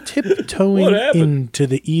 I'm tiptoeing into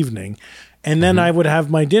the evening. And then I would have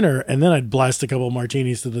my dinner, and then I'd blast a couple of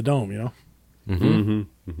martinis to the dome,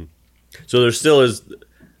 So there still is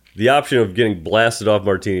the option of getting blasted off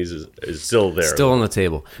martinis is still there. Still on the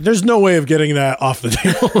table. There's no way of getting that off the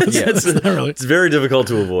table. It's not really. It's very difficult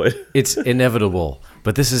to avoid. It's inevitable,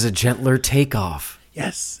 but this is a gentler takeoff.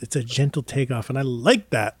 Yes, it's a gentle takeoff, and I like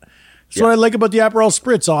that. That's what I like about the Aperol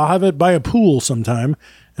Spritz. I'll have it by a pool sometime,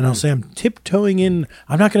 and I'll say I'm tiptoeing in.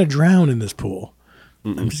 I'm not going to drown in this pool.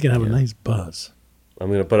 I'm just going to have a nice buzz.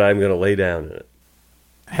 I'm gonna lay down in it.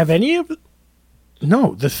 Have any of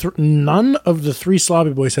no none of the 3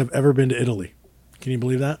 sloppy boys have ever been to Italy. Can you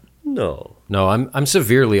believe that? No. No, I'm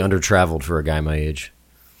severely under-traveled for a guy my age.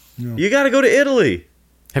 You got to go to Italy.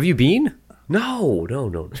 Have you been? No.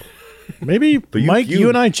 Maybe Mike, you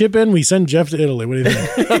and I chip in. We send Jeff to Italy. What do you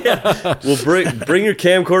think? Well, bring your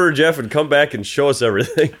camcorder, Jeff, and come back and show us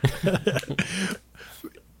everything.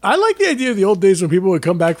 I like the idea of the old days when people would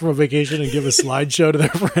come back from a vacation and give a slideshow to their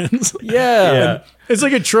friends. Yeah. It's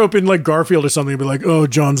like a trope in like Garfield or something. It'd be like, oh,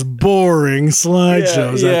 John's boring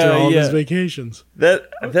slideshows after all of his vacations. That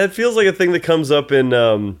feels like a thing that comes up in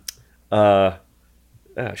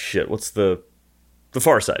what's the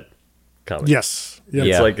Far Side comic? Yes. Yeah.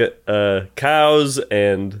 It's like cows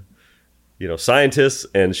and scientists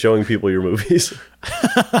and showing people your movies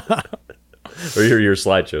or your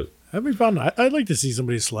slideshows. That'd be fun. I'd like to see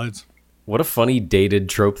somebody's slides. What a funny dated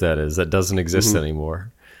trope that is. That doesn't exist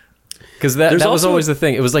anymore. Because that was also always the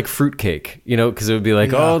thing. It was like fruitcake, because it would be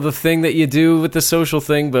like, oh, the thing that you do with the social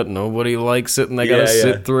thing, but nobody likes it and they got to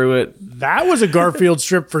sit through it. That was a Garfield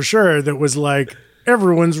strip for sure that was like,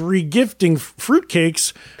 everyone's regifting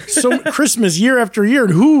fruitcakes so Christmas year after year.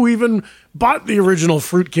 And who even bought the original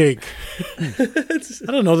fruitcake? I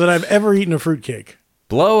don't know that I've ever eaten a fruitcake.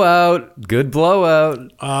 Blowout. Good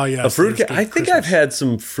blowout. Oh, yeah. A fruitcake. I think I've had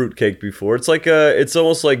some fruitcake before. It's like it's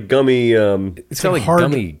almost like gummy. It's got like hard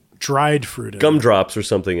gummy dried fruit. Gumdrops or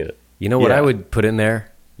something in it. You know what I would put in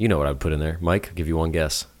there? You know what I would put in there. Mike, I'll give you one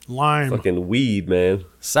guess. Lime. Fucking weed, man.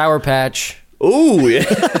 Sour Patch. Ooh, yeah.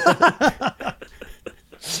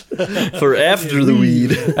 For after the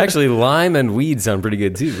weed. Actually, lime and weed sound pretty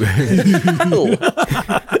good too.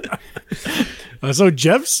 So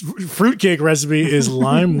Jeff's fruitcake recipe is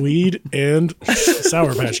lime, weed, and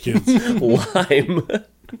Sour Patch Kids. Lime.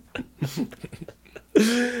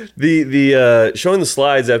 The showing the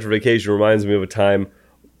slides after vacation reminds me of a time,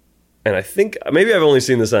 and I think maybe I've only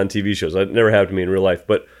seen this on TV shows. It never happened to me in real life,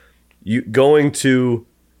 but you going to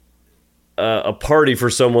a party for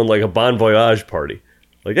someone, like a Bon Voyage party.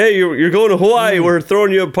 Like, hey, you're going to Hawaii. We're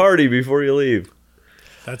throwing you a party before you leave.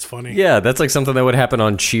 That's funny. Yeah, that's like something that would happen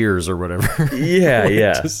on Cheers or whatever.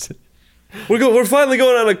 Yeah. We're finally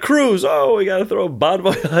going on a cruise. Oh, we got to throw a Bon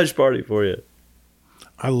Voyage party for you.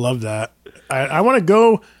 I love that. I want to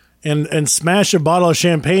go and smash a bottle of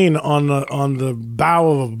champagne on the bow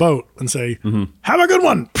of a boat and say, have a good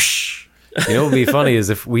one. Psh. You know what would be funny is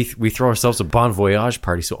if we throw ourselves a Bon Voyage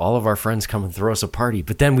party, so all of our friends come and throw us a party,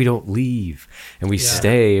 but then we don't leave, and we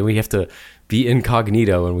stay, and we have to be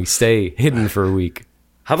incognito, and we stay hidden for a week.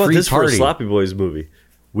 How about Free this party. for a Sloppy Boys movie?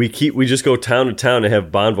 We just go town to town and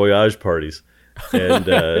have Bon Voyage parties. And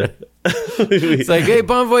It's like, hey,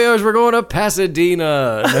 Bon Voyage, we're going to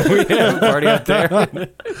Pasadena. And then we have a party up there.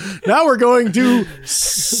 Now we're going to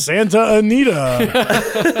Santa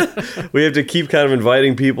Anita. we have to keep kind of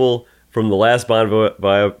inviting people from the last Bon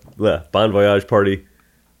Voyage party.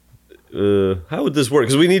 How would this work?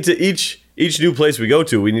 Because we need to each new place we go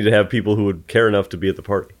to, we need to have people who would care enough to be at the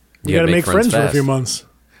party. You got to make friends for a fast. few months.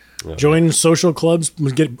 Join social clubs,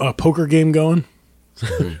 get a poker game going.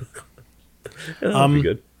 That'd be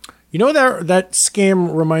good. You know, that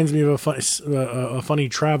scam reminds me of a funny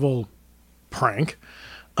travel prank.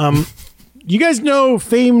 You guys know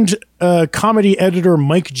famed comedy editor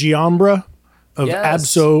Mike Giambra of Yes.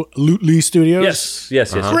 Absolutely Studios?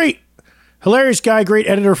 Yes. Great. Hilarious guy, great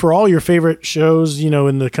editor for all your favorite shows,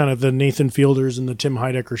 in the kind of the Nathan Fielders and the Tim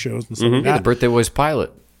Heidecker shows and stuff like Yeah, that. the Birthday Boys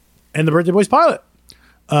pilot. And the Birthday Boys pilot.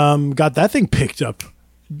 Got that thing picked up.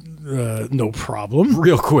 No problem.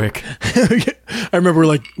 Real quick. I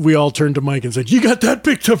remember we all turned to Mike and said, you got that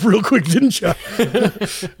picked up real quick, didn't you?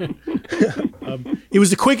 It was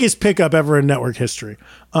the quickest pickup ever in network history.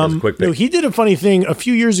 That's a quick pick. No, he did a funny thing a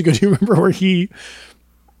few years ago. Do you remember where he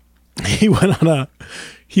went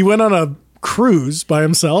on a cruise by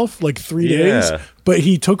himself, like 3 days, but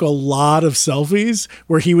he took a lot of selfies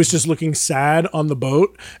where he was just looking sad on the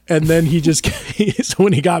boat, and then he just so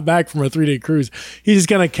when he got back from a 3-day cruise, he just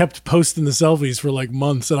kind of kept posting the selfies for like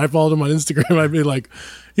months, and I followed him on Instagram. I'd be like,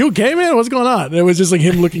 you okay, man? What's going on? And it was just like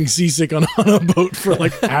him looking seasick on a boat for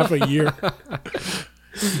like half a year.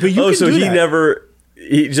 But you So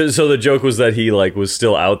the joke was that he was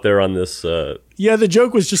still out there on this yeah, the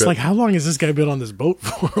joke was just like, how long has this guy been on this boat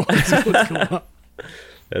for? What's going on?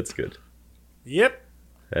 That's good. Yep.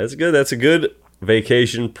 That's good. That's a good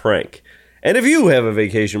vacation prank. And if you have a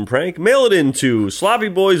vacation prank, mail it into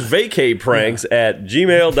sloppyboysvacapranks at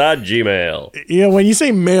gmail.gmail. Yeah, when you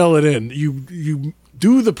say mail it in, you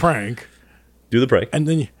do the prank, Do the prank. and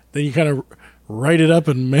then you kind of write it up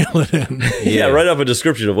and mail it in. Yeah, write up a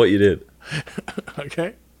description of what you did.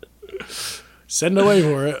 Okay. Send away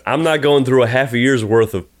for it. I'm not going through a half a year's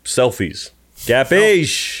worth of selfies.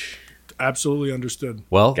 Gapish. Absolutely understood.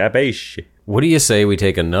 Well, Gapish. what do you say we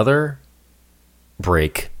take another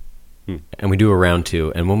break and we do a round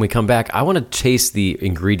 2? And when we come back, I want to taste the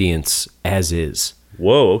ingredients as is.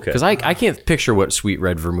 Whoa, okay. Because I can't picture what sweet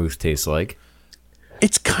red vermouth tastes like.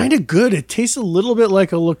 It's kind of good. It tastes a little bit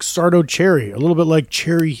like a Luxardo cherry, a little bit like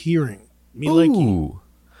cherry hearing. Ooh.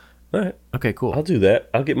 All right. Okay, cool. I'll do that.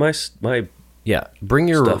 I'll get my Yeah, bring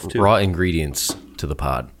your Stuff, too. raw ingredients to the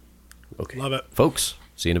pod. okay. Love it. Folks,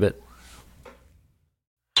 see you in a bit.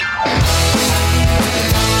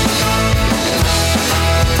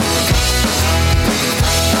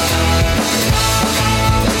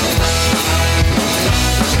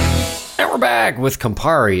 And we're back with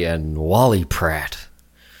Campari and Wally Pratt.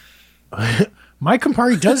 My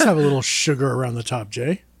Campari does have a little sugar around the top,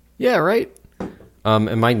 Jay. Yeah, right.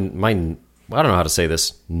 And mine, I don't know how to say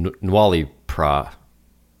this. Nwali Pra.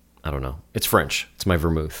 I don't know. It's French. It's my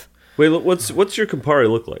vermouth. Wait, what's your Campari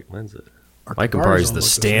look like? Mine's it. My Campari is the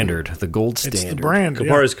standard, the gold standard. It's the brand.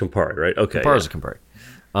 Campari's Campari, right? Okay. Campari's a Campari.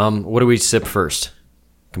 What do we sip first?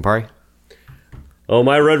 Campari? Oh,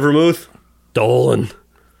 my red vermouth? Dolan.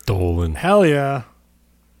 Hell yeah.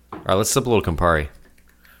 All right, let's sip a little Campari.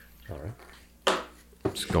 All right.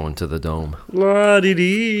 Just going to the dome.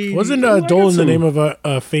 La-dee-dee. Wasn't Dolan the name of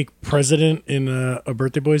a fake president in a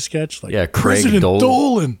Birthday Boys sketch? Like, Yeah, Craig President Dolan.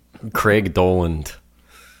 Dolan. Craig Doland.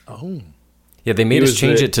 Oh. Yeah, they made us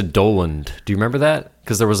change it to Doland. Do you remember that?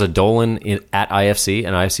 Because there was a Dolan at IFC,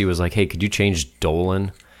 and IFC was like, hey, could you change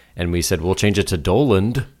Dolan? And we said, we'll change it to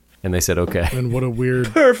Doland. And they said, okay. And what a weird.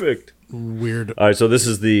 Perfect. Weird. All right, so this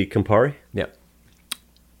is the Campari. Yep.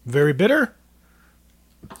 Very bitter.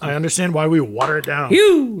 I understand why we water it down.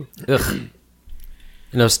 Ugh.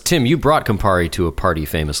 Now, Tim, you brought Campari to a party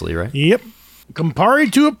famously, right? Yep.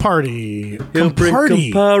 Campari to a party. He'll bring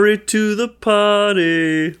Campari to the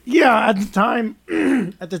party. Yeah, at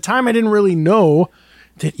the time I didn't really know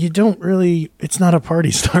that you don't really, it's not a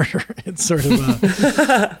party starter. It's sort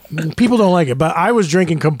of people don't like it, but I was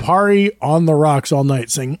drinking Campari on the rocks all night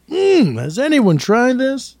saying, has anyone tried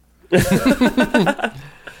this?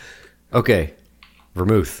 Okay.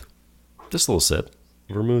 Vermouth. Just a little sip.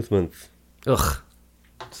 Vermouth month. Ugh.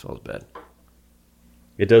 It smells bad.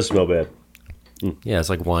 It does smell bad. Yeah, it's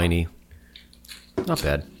like winey. Not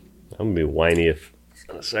bad. I'm going to be whiny in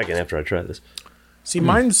a second after I try this. See,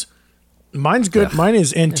 mine's good. Yeah. Mine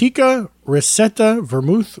is Antica, Rosetta,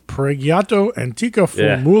 Vermouth, Pregiato, Antica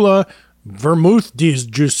Formula, Vermouth di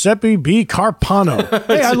Giuseppe B. Carpano.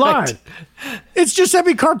 Hey, I lied. It's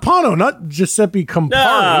Giuseppe Carpano, not Giuseppe Campari.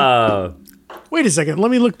 No. Wait a second. Let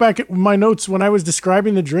me look back at my notes. When I was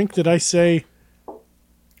describing the drink, did I say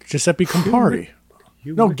Giuseppe Campari?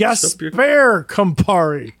 No, Gaspare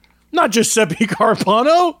Campari. Not Giuseppe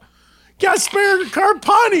Carpano. Gaspare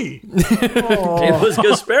Carpani. It was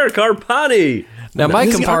Gaspare Carpani. Now, my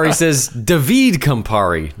Campari says David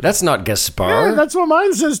Campari. That's not Gaspar. Yeah, that's what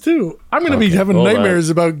mine says, too. I'm going to be having nightmares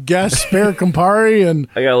about Gaspare Campari and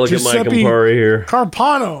I got to look Giuseppe at my Campari here.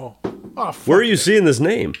 Carpano. Oh, where are you seeing this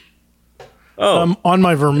name? Oh. On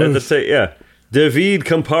my vermouth. David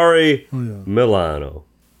Campari Milano.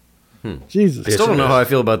 Jesus. I still don't know how I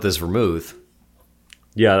feel about this vermouth.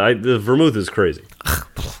 Yeah, the vermouth is crazy.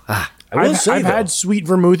 I've had sweet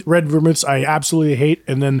vermouth, red vermouths I absolutely hate,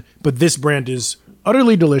 but this brand is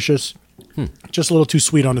utterly delicious. Just a little too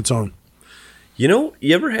sweet on its own. You know,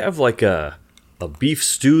 you ever have like a beef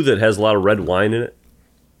stew that has a lot of red wine in it?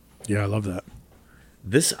 Yeah, I love that.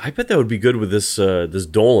 I bet that would be good with this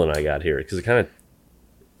Dolan I got here because it kind of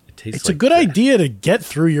tastes. It's a good idea to get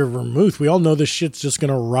through your vermouth. We all know this shit's just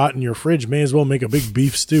gonna rot in your fridge. May as well make a big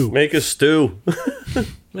beef stew. Make a stew.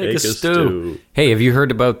 Make a stew. Hey, have you heard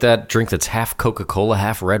about that drink that's half Coca-Cola,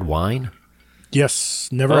 half red wine? Yes,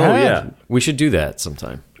 never had. Yeah, we should do that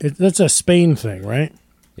sometime. That's a Spain thing, right?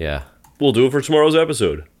 Yeah, we'll do it for tomorrow's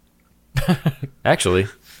episode. Actually,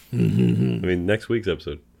 I mean next week's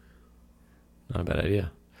episode. Not a bad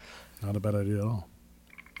idea. Not a bad idea at all.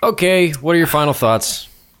 Okay, what are your final thoughts?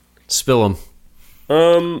 Spill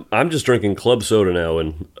them. I'm just drinking club soda now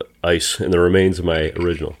and ice and the remains of my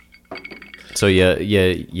original. So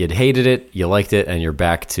you'd hated it, you liked it, and you're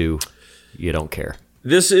back to you don't care.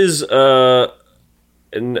 This is not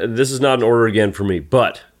an order again for me,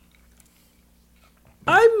 but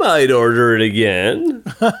I might order it again.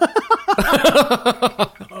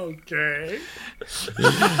 Okay.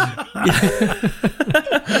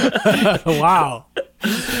 Wow.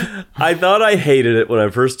 I thought I hated it when I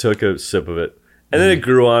first took a sip of it, and then it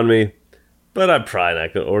grew on me. But I'm probably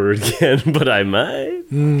not going to order it again, but I might.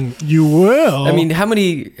 You will. I mean, how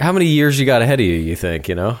many years you got ahead of you? You think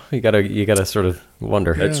you gotta sort of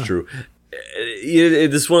wonder. That's true.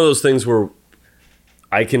 It's one of those things where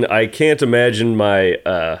I can't imagine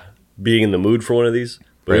my being in the mood for one of these.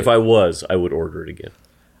 But if I was, I would order it again.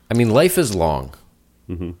 I mean, life is long,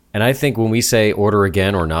 and I think when we say order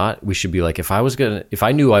again or not, we should be like, if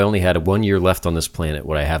I knew I only had 1 year left on this planet,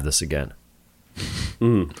 would I have this again?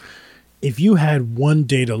 If you had 1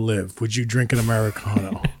 day to live, would you drink an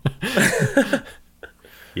Americano?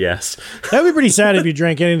 Yes. That'd be pretty sad if you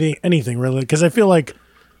drank anything really, because I feel like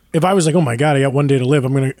if I was like, oh my God, I got 1 day to live,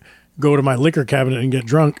 I'm going to go to my liquor cabinet and get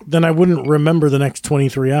drunk, then I wouldn't remember the next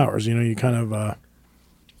 23 hours. You know, you kind of,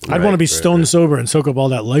 I'd want to be stone sober and soak up all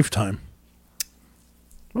that Lifetime.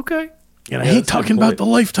 Okay. And I hate talking about the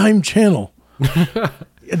Lifetime channel.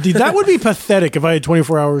 Dude, that would be pathetic if I had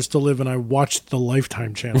 24 hours to live and I watched the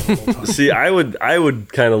Lifetime channel the whole time. See, I would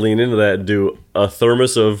kind of lean into that and do a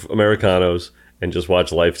thermos of Americanos and just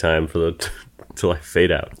watch Lifetime till I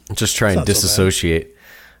fade out. Just try and Not so disassociate.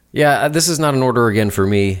 Yeah, this is not an order again for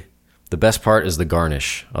me. The best part is the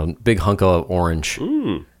garnish. A big hunk of orange.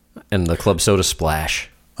 And the club soda splash.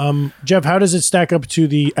 Jeff, how does it stack up to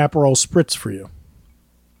the Aperol Spritz for you?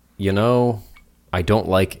 You know, I don't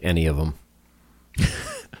like any of them.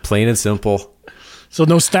 Plain and simple. So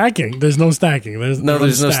no stacking. There's no stacking. There's no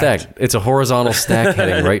stack. It's a horizontal stack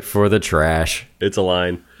heading right for the trash. It's a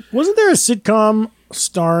line. Wasn't there a sitcom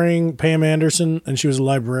starring Pam Anderson and she was a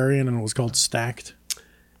librarian and it was called Stacked?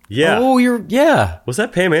 Yeah. Oh, yeah. Was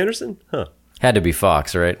that Pam Anderson? Huh. Had to be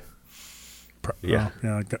Fox, right? Yeah.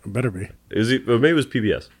 Yeah, it better be. Or maybe it was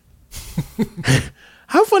PBS.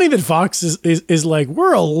 How funny that Fox is like,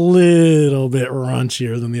 we're a little bit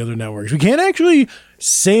raunchier than the other networks. We can't actually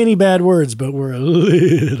say any bad words, but we're a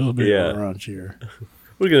little bit raunchier.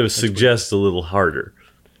 We're going to suggest a little harder.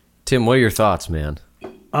 Tim, what are your thoughts, man?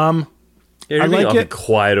 Yeah, you're I being like awfully it.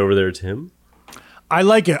 quiet over there, Tim. I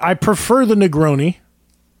like it. I prefer the Negroni,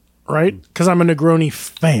 right? Because I'm a Negroni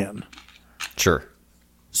fan. Sure.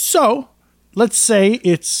 So let's say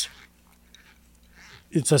it's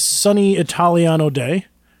a sunny Italiano day,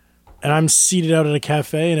 and I'm seated out at a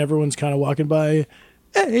cafe, and everyone's kind of walking by.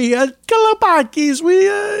 Hey, Kalapakis,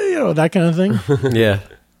 that kind of thing. Yeah.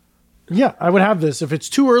 Yeah, I would have this. If it's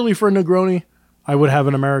too early for a Negroni, I would have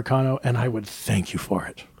an Americano, and I would thank you for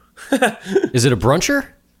it. Is it a bruncher?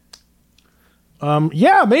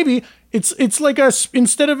 Yeah, maybe. It's like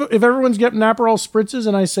instead of if everyone's getting Aperol spritzes,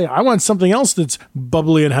 and I say I want something else that's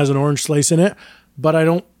bubbly and has an orange slice in it, but I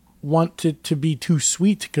don't want it to be too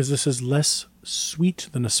sweet because this is less sweet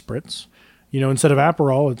than a spritz. Instead of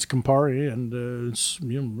Aperol, it's Campari and it's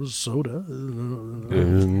soda.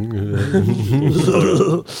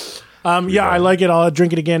 Yeah, I like it. I'll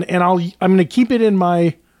drink it again, and I'm going to keep it in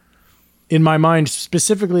my mind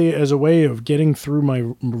specifically as a way of getting through my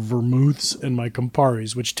vermouths and my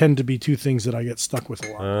Camparis, which tend to be two things that I get stuck with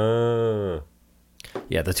a lot.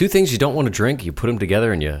 Yeah, the two things you don't want to drink, you put them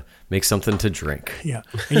together and you make something to drink. Yeah,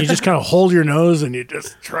 and you just kind of hold your nose and you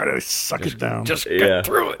just try to suck it down. Just get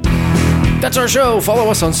through it. That's our show. Follow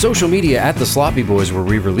us on social media at The Sloppy Boys, where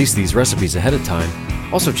we release these recipes ahead of time.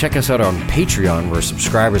 Also, check us out on Patreon, where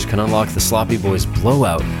subscribers can unlock The Sloppy Boys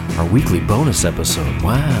Blowout, our weekly bonus episode.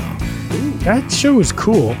 Wow. That show is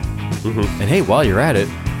cool. And hey, while you're at it,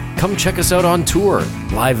 come check us out on tour,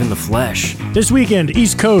 live in the flesh. This weekend,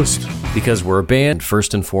 East Coast. Because we're a band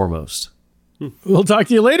first and foremost. We'll talk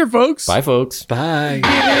to you later, folks. Bye, folks. Bye.